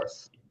test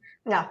scores?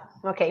 Yeah,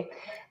 okay.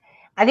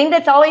 I think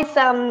that's always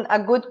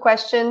a good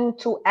question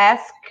to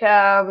ask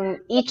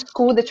each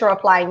school that you're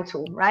applying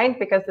to, right?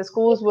 Because the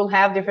schools will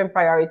have different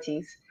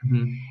priorities.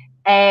 Mm-hmm.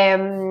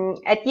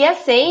 At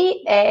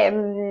ESE,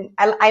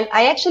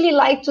 I actually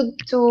like to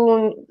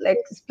like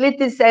split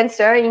this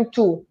answer in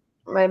two,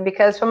 right?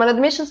 Because from an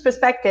admissions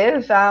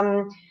perspective,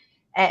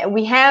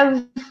 we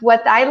have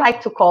what I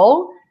like to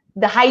call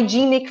the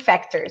hygienic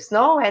factors,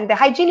 no? And the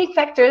hygienic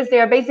factors,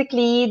 they are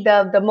basically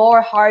the more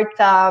hard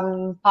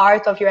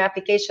part of your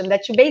application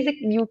that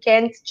you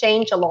can't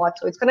change a lot.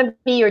 So it's going to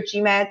be your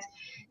GMAT,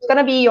 it's going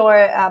to be your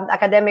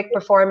academic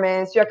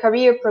performance, your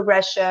career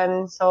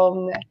progression.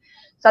 So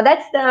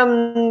that's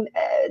the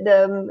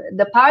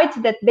part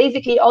that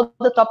basically all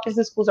the top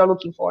business schools are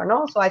looking for,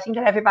 no? So I think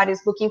that everybody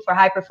is looking for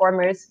high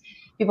performers,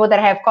 people that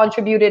have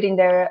contributed in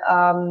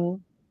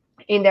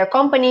their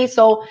company.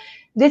 So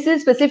this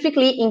is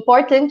specifically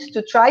important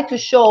to try to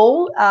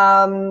show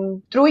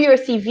through your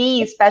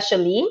CV,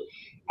 especially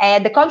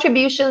the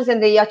contributions and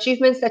the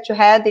achievements that you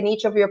had in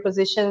each of your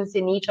positions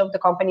in each of the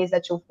companies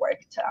that you've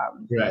worked.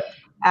 Right.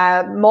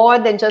 More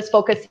than just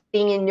focusing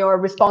in your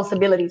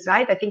responsibilities,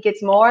 right? I think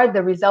it's more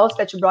the results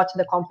that you brought to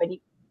the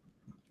company.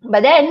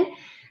 But then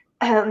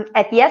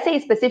at the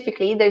ESE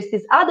specifically, there's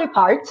this other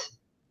part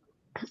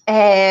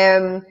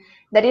that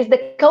is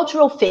the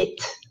cultural fit.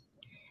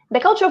 The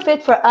cultural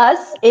fit for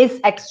us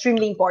is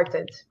extremely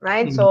important,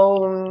 right? Mm-hmm. So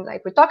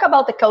like we talk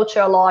about the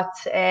culture a lot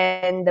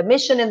and the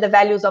mission and the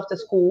values of the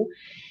school.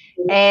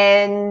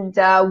 And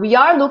we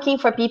are looking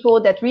for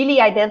people that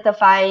really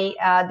identify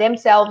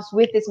themselves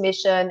with this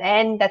mission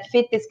and that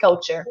fit this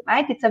culture,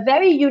 right? It's a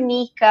very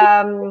unique,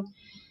 so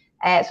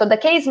the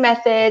case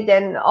method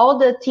and all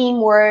the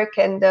teamwork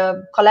and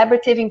the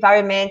collaborative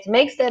environment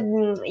makes the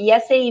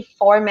ESE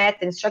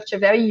format and structure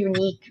very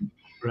unique.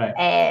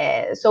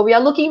 Right. So we are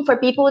looking for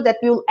people that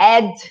will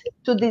add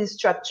to this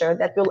structure,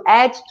 that will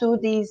add to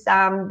these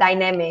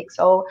dynamics.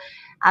 So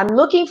I'm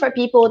looking for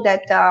people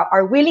that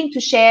are willing to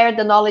share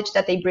the knowledge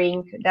that they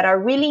bring, that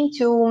are willing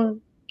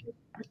to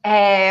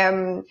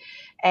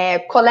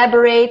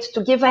collaborate,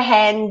 to give a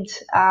hand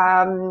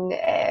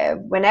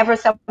whenever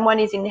someone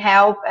is in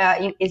help,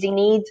 is in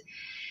need.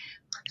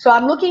 So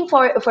I'm looking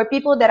for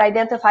people that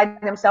identify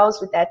themselves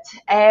with that.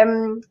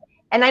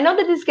 And I know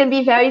that this can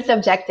be very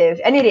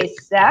subjective, and it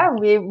is.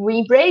 We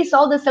embrace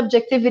all the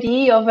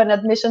subjectivity of an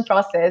admission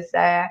process,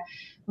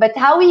 but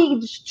how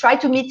we try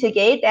to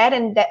mitigate that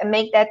and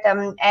make that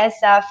as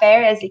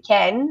fair as it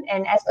can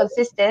and as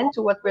consistent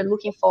to what we're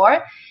looking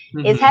for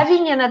is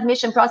having an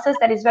admission process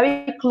that is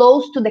very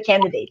close to the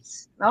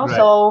candidates. No? Right.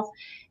 So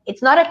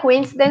it's not a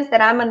coincidence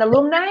that I'm an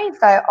alumni.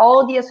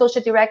 All the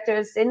associate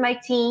directors in my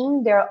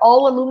team, they're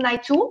all alumni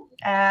too.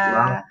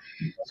 Wow.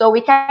 So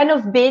we kind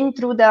of been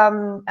through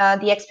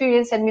the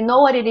experience, and we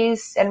know what it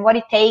is and what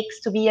it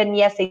takes to be an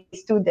ESE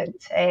student.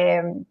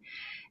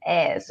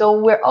 So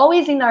we're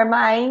always in our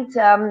mind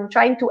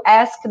trying to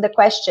ask the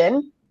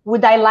question,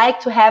 would I like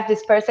to have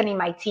this person in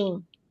my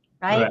team,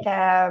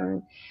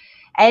 right?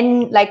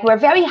 And like, we're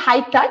very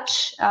high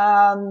touch.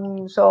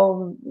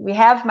 So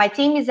my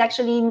team is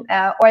actually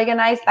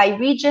organized by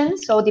region.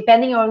 So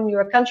depending on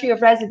your country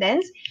of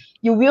residence,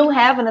 you will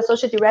have an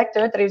associate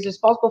director that is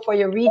responsible for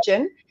your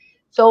region.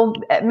 So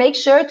make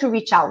sure to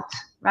reach out,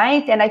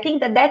 right? And I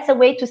think that that's a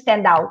way to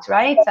stand out,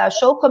 right?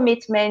 Show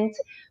commitment,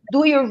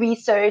 do your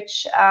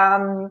research,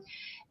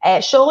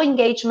 show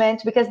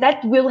engagement, because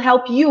that will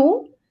help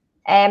you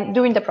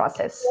during the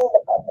process.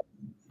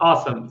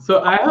 Awesome.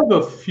 So I have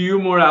a few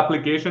more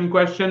application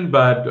questions,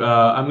 but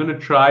I'm going to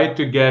try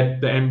to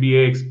get the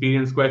MBA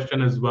experience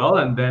question as well,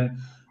 and then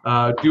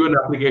do an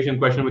application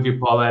question with you,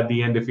 Paula, at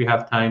the end if you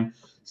have time.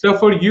 So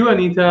for you,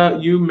 Anita,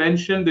 you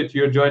mentioned that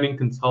you're joining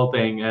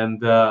consulting,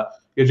 and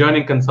you're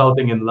joining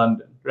consulting in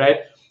London, right?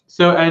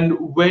 So, and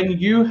when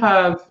you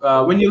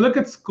look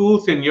at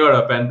schools in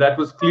Europe, and that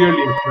was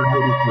clearly a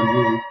priority for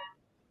you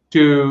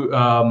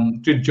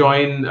to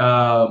join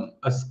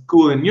a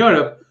school in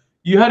Europe,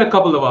 you had a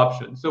couple of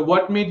options. So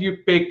what made you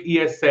pick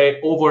ESE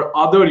over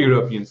other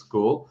European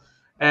school?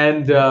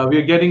 And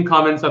we're getting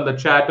comments on the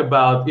chat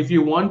about, if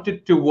you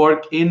wanted to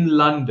work in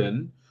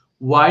London,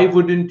 why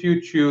wouldn't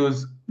you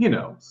choose,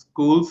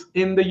 schools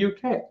in the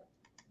UK?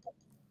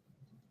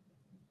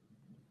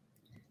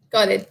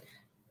 Got it.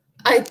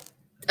 I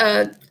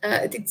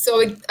think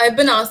so. I've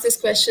been asked this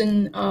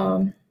question.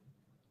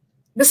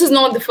 This is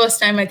not the first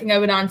time I think I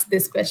would answer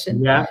this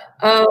question. Yeah.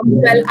 Well,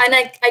 and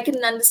I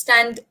can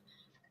understand.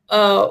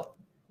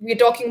 We're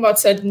talking about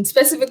certain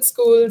specific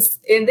schools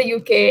in the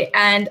UK,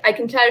 and I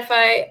can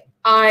clarify.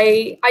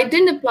 I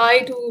didn't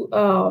apply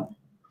to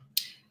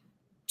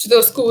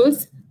those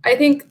schools. I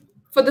think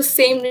for the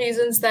same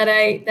reasons that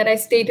I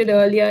stated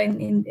earlier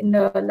in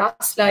the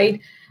last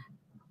slide.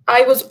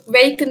 I was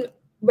very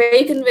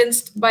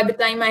convinced by the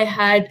time I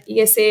had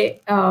ESE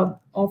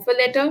offer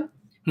letter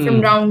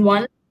from round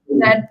 1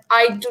 that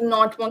I do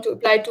not want to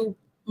apply to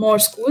more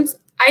schools.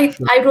 I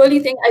really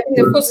think,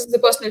 of course, it's a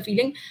personal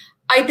feeling.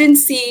 I didn't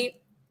see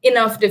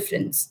enough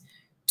difference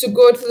to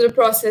go through the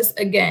process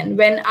again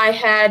when I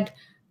had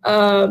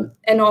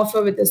an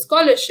offer with a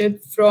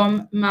scholarship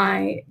from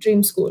my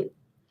dream school.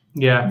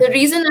 Yeah. The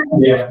reason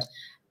I thought,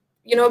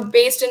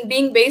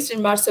 being based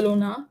in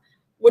Barcelona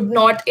would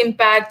not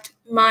impact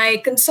my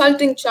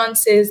consulting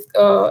chances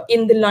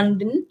in the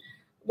London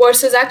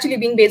versus actually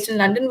being based in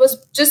London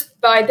was just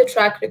by the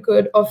track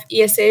record of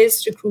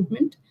ESE's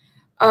recruitment.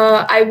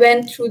 I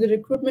went through the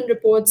recruitment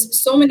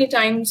reports so many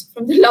times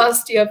from the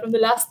last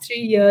 3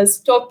 years,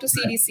 talked to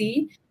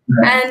CDC,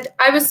 and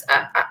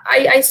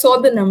I saw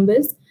the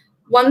numbers.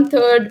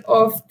 1/3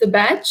 of the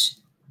batch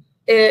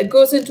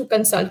goes into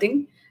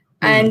consulting,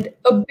 and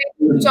a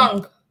big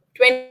chunk,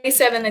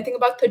 27, I think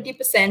about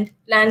 30%,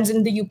 lands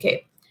in the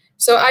UK.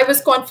 So I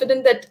was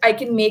confident that I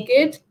can make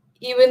it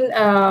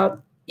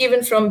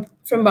even from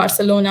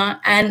Barcelona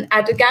and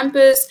at a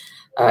campus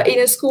in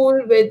a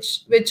school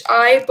which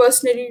I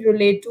personally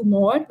relate to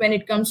more when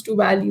it comes to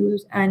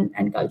values and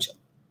culture.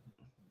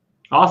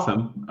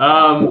 Awesome.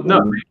 No,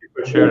 thank you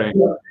for sharing.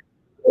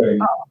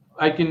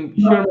 I can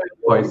hear my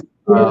voice.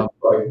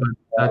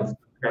 That's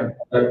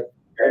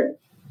okay.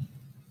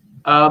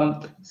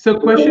 So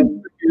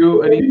question for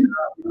you, Anita,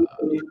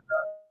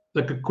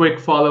 like a quick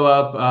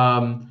follow-up.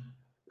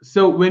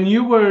 So when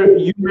you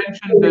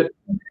mentioned that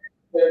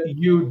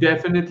you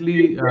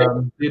definitely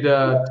did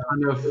a ton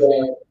of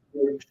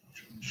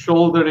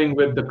shouldering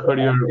with the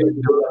career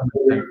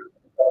development.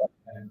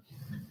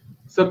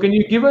 So can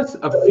you give us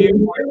a few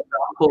more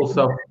examples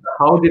of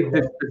how did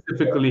this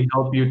specifically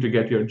help you to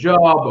get your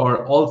job,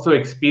 or also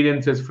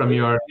experiences from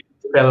your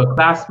fellow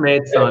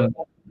classmates on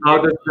how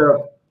does the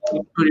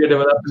Career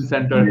Development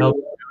Center help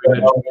you in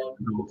achieving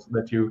the goals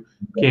that you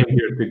came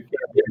here to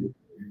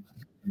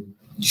get?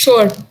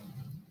 Sure.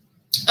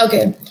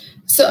 Okay.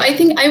 So I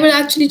think I will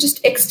actually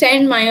just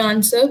extend my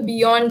answer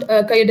beyond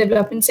Career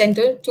Development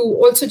Center to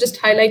also just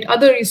highlight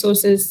other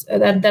resources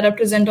that are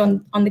present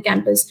on the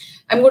campus.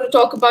 I'm going to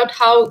talk about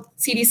how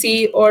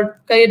CDC or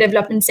Career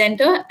Development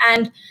Center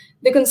and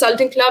the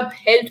consulting club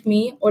helped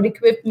me or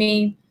equipped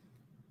me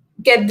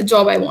get the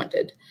job I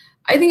wanted.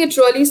 I think it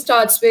really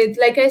starts with,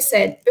 like I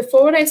said,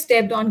 before I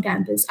stepped on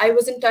campus, I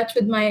was in touch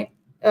with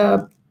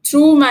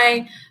through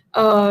my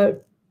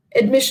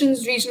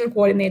admissions regional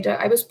coordinator.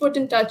 I was put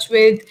in touch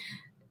with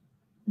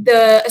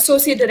the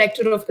associate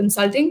director of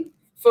consulting.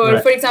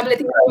 For example, I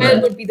think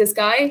Will would be this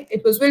guy.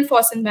 It was Will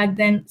Fossen back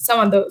then, some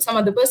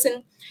other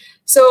person.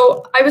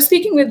 So I was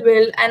speaking with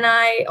Will, and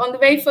on the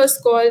very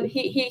first call,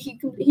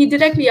 he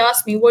directly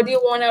asked me, "What do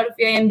you want out of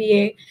your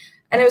MBA?"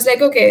 And I was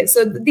like, "Okay,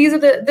 so these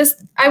are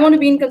I want to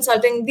be in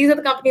consulting. These are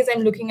the companies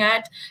I'm looking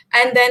at,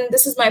 and then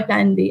this is my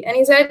plan B." And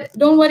he said,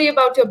 "Don't worry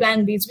about your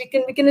plan Bs.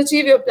 We can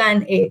achieve your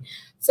plan A."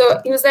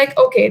 So he was like,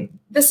 "Okay,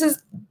 this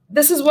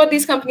is what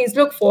these companies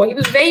look for." He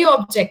was very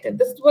objective.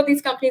 This is what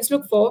these companies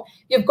look for.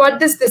 You've got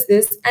this,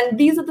 and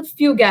these are the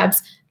few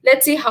gaps.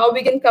 Let's see how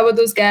we can cover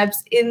those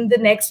gaps in the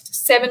next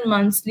 7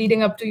 months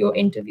leading up to your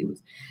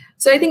interviews.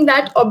 So I think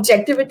that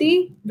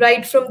objectivity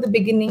right from the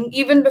beginning,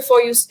 even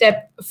before you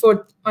step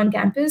foot on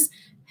campus,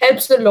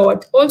 helps a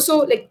lot.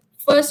 Also, like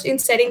first in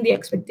setting the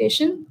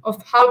expectation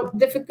of how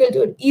difficult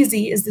or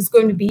easy is this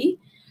going to be.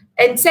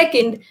 And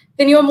second,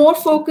 then you're more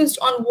focused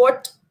on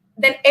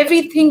then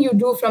everything you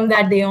do from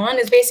that day on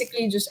is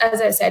basically just,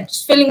 as I said,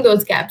 just filling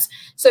those gaps.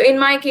 So in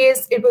my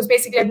case, it was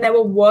basically I've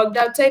never worked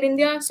outside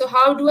India. So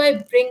how do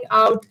I bring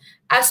out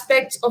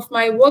aspects of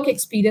my work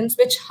experience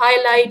which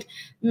highlight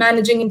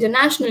managing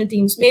international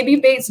teams, maybe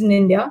based in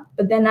India,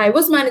 but then I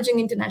was managing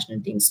international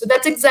teams. So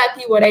that's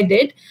exactly what I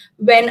did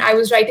when I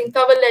was writing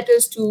cover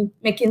letters to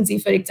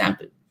McKinsey, for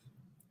example.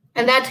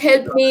 And that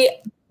helped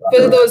me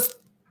fill those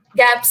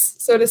gaps,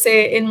 so to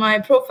say, in my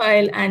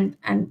profile and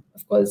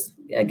of course,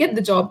 get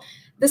the job.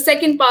 The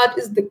second part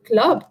is the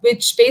club,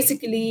 which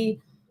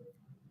basically,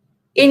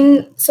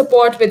 in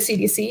support with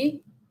CDC,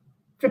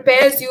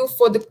 prepares you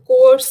for the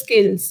core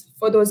skills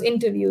for those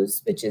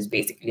interviews, which is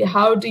basically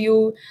how do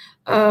you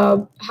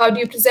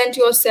present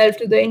yourself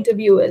to the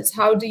interviewers?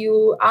 How do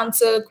you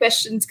answer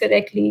questions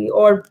correctly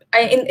or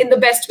in the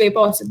best way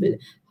possible?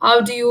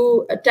 How do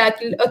you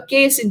tackle a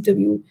case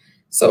interview?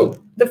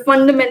 So the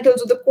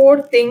fundamentals of the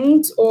core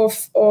things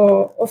of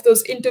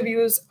those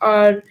interviews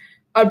are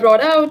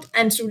brought out,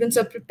 and students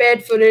are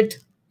prepared for it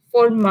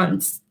for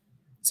months.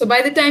 So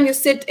by the time you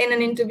sit in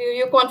an interview,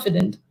 you're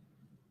confident.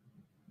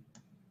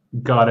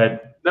 Got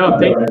it. No,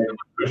 thank you so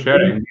much for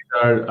sharing. These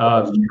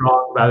are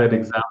strong, valid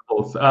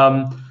examples.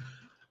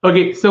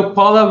 Okay, so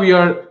Paula, we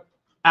are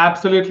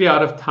absolutely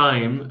out of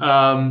time.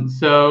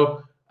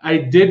 So I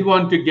did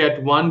want to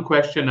get one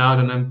question out,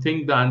 and I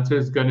think the answer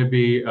is going to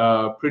be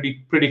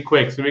pretty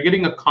quick. So we're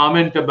getting a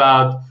comment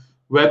about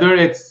whether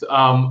it's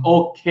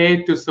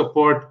okay to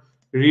support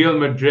Real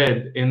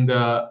Madrid in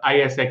the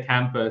IESE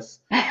campus.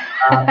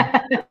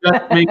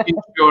 Just making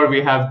sure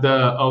we have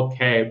the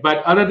okay. But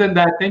other than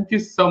that, thank you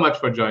so much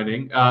for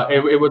joining.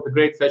 It was a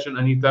great session,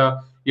 Anita.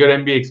 Your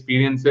MBA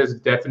experiences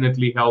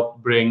definitely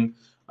helped bring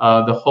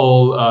the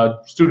whole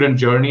student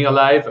journey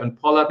alive. And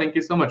Paula, thank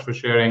you so much for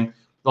sharing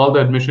all the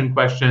admission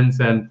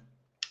questions and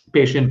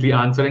patiently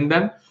answering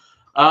them.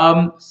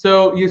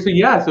 So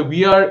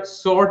we are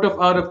sort of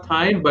out of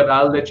time, but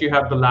I'll let you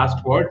have the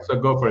last word. So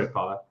go for it,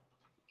 Paula.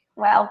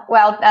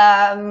 Well,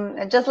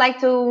 I'd just like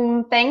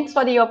to thanks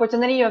for the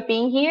opportunity of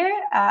being here.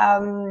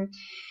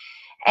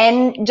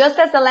 And just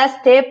as the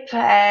last tip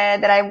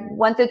that I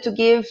wanted to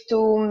give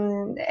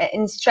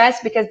in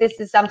stress, because this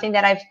is something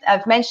that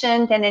I've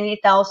mentioned and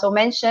Anita also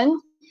mentioned,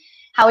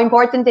 how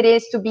important it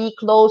is to be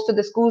close to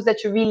the schools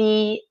that you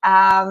really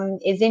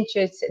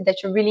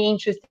really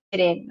interested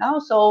in. No?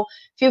 So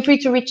feel free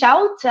to reach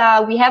out.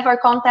 We have our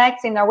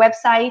contacts in our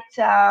website.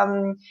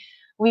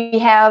 We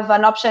have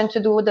an option to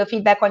do the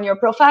feedback on your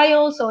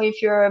profile. So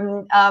if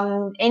you're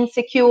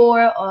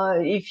insecure or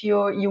if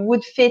you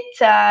would fit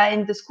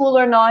in the school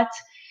or not,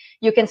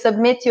 you can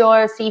submit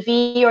your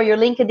CV or your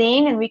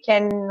LinkedIn, and we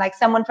can, like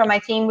someone from my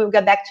team, will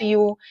get back to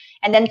you.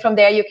 And then from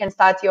there, you can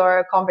start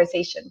your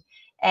conversation.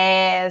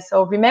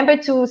 So remember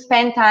to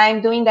spend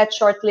time doing that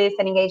shortlist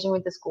and engaging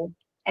with the school.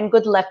 And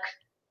good luck.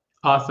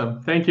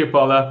 Awesome. Thank you,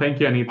 Paula. Thank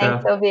you, Anita.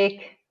 Thanks,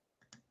 Ovik.